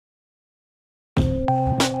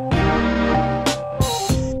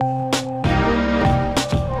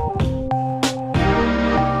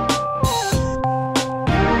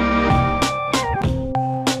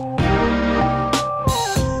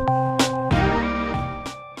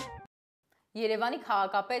Երևանի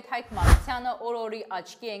քաղաքապետ Հայկ Մարությանը օր-օրի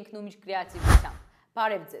աչքի է ընկնում իր կրեատիվությամբ։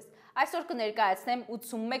 Բարև ձեզ։ Այսօր կներկայացնեմ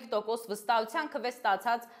 81% վստահության քվե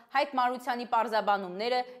ստացած Հայկ Մարությանի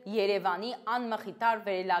պարզաբանումները Երևանի անմխիթար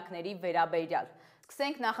վերելակների վերաբերյալ։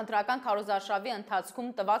 Սկսենք նախընտրական քարոզարշավի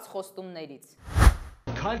ընթացքում տված խոստումներից։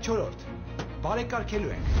 Քայլ 4.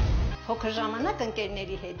 Բարեկարգելու ենք։ Փոքր ժամանակ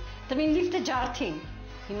ընկերների հետ տվին լիֆտը ջարդին։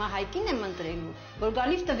 Հիմա Հայկին եմ ընտրելու, որ գա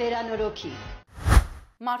լիֆտը վերանորոգի։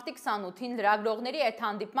 Մարտի 28-ին լրագրողների հետ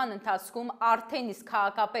հանդիպման ընթացքում արդեն իսկ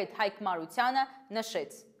քաղաքապետ Հայկ Մարությանը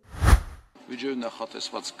նշեց. Բյուջեում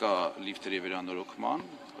նախատեսված կա լիֆտերի վերանորոգման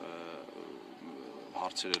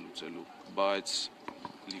հարցերը լուծելու, բայց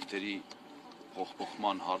լիֆտերի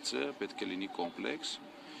փոխփոխման հարցը պետք է լինի կոմպլեքս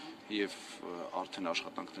եւ արդեն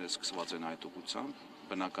աշխատանքները սկսված են այդ ուղղությամբ,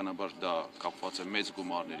 բնականաբար դա կապված է մեծ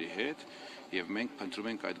գումարների հետ եւ մենք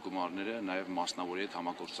փնտրում ենք այդ գումարները նաեւ մասնավորի հետ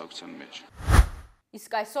համագործակցության մեջ։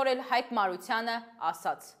 Իսկ այսօր էլ Հայկ Մարությանը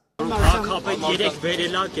ասաց. Քաղաքապետ 3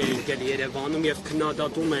 վերելակ է եկել Երևանում եւ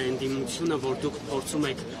քննադատում է ընդդիմությունը, որ դուք փորձում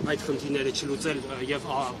եք այդ խնդիրները չլուծել եւ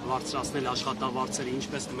բարձրացնել աշխատավարձերը,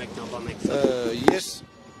 ինչպես կմեկնաբանեք։ Ես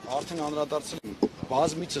արդեն անդրադարձել եմ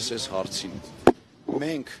բազմիցս այս հարցին։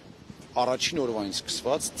 Մենք առաջին օրվանից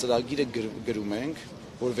սկսված ծրագիրը գրում ենք,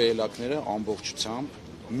 որ վերելակները ամբողջությամբ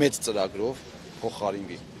մեծ ծրագրով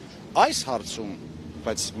փոխարինվի։ Այս հարցում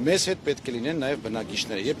բայց մեզ հետ պետք է լինեն նաև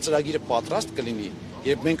բնակիչները։ Երբ ծրագիրը պատրաստ կլինի,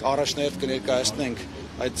 երբ մենք առաջնահերթ կներկայացնենք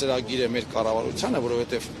այդ ծրագիրը մեր կառավարությանը,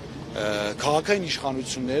 որովհետև քաղաքային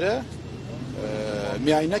իշխանությունները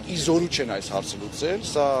միայնակ իզորու չեն այս հարցը լուծել,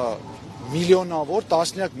 սա միլիոնավոր,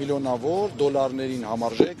 տասնյակ միլիոնավոր դոլարներին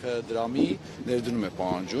համարժեք դրամի ներդնում է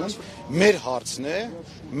պահանջում։ Մեր հարցն է,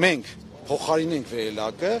 մենք փոխարինենք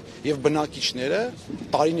վերելակը եւ բնակիչները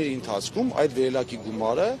տարիների ընթացքում այդ վերելակի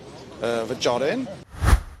գումարը վճարեն։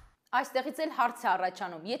 Այստեղից էլ հարց է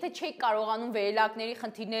առաջանում, եթե չեք կարողանում վերելակների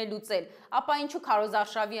խնդիրները լուծել, ապա ինչու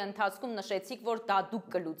քարոզարշավի ընթացքում նշեցիք, որ դա դուք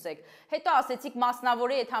կլուծեք, հետո ասեցիք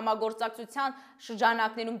մասնավորի հետ համագործակցության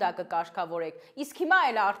շրջանակներում դա կկարգավորեք, իսկ հիմա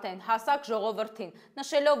էլ արդեն հասակ ժողովրդին,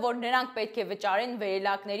 նշելով, որ նրանք պետք է վճարեն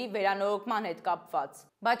վերելակների վերանորոգման հետ կապված։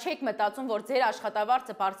 Բա չեք մտածում, որ ձեր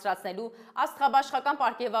աշխատավարձը բարձրացնելու, աստղաբաշխական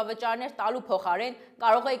պարգևավճարներ տալու փոխարեն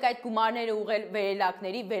կարող եք այդ գումարները ուղղել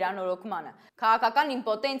վերելակների վերանորոգմանը։ Քաղաքական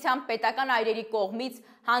իմպոտենցիան պետական այրերի կողմից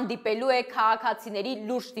հանդիպելու է քաղաքացիների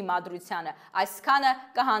լուրջ դիմադրությանը։ Այսքանը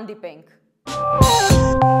կհանդիպենք։